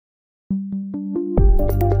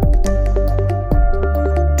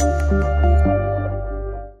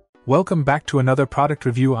Welcome back to another product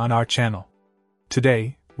review on our channel.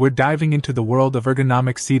 Today, we're diving into the world of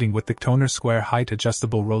ergonomic seating with the KKTONER Square Height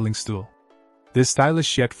Adjustable Rolling Stool. This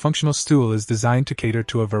stylish yet functional stool is designed to cater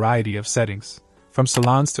to a variety of settings, from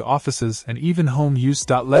salons to offices and even home use.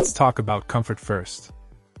 Let's talk about comfort first.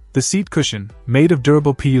 The seat cushion, made of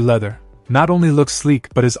durable PU leather, not only looks sleek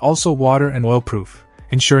but is also water and oil-proof,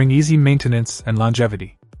 ensuring easy maintenance and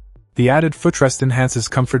longevity. The added footrest enhances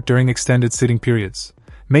comfort during extended sitting periods,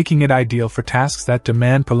 making it ideal for tasks that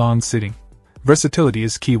demand prolonged sitting. Versatility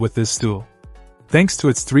is key with this stool. Thanks to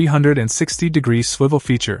its 360-degree swivel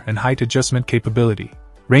feature and height adjustment capability,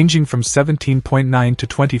 ranging from 17.9 to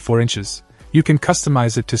 24 inches, you can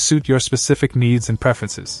customize it to suit your specific needs and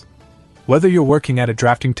preferences. Whether you're working at a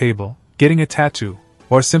drafting table, getting a tattoo,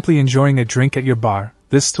 or simply enjoying a drink at your bar,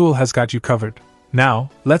 this stool has got you covered.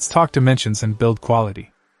 Now, let's talk dimensions and build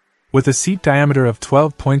quality. With a seat diameter of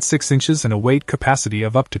 12.6 inches and a weight capacity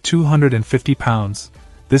of up to 250 pounds,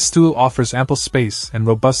 this stool offers ample space and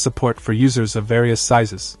robust support for users of various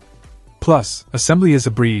sizes. Plus, assembly is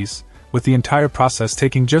a breeze, with the entire process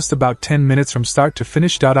taking just about 10 minutes from start to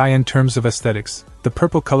finish. In terms of aesthetics, the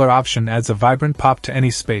purple color option adds a vibrant pop to any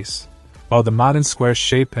space, while the modern square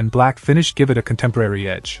shape and black finish give it a contemporary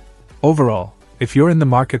edge. Overall, if you're in the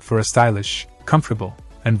market for a stylish, comfortable,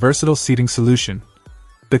 and versatile seating solution,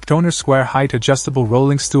 the KKTONER Square Height Adjustable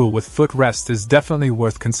Rolling Stool with footrest is definitely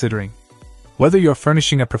worth considering. Whether you're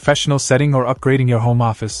furnishing a professional setting or upgrading your home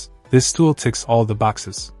office, this stool ticks all the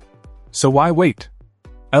boxes. So why wait?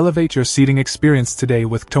 Elevate your seating experience today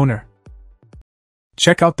with KKTONER.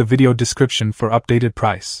 Check out the video description for updated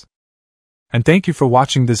price. And thank you for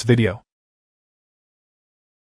watching this video.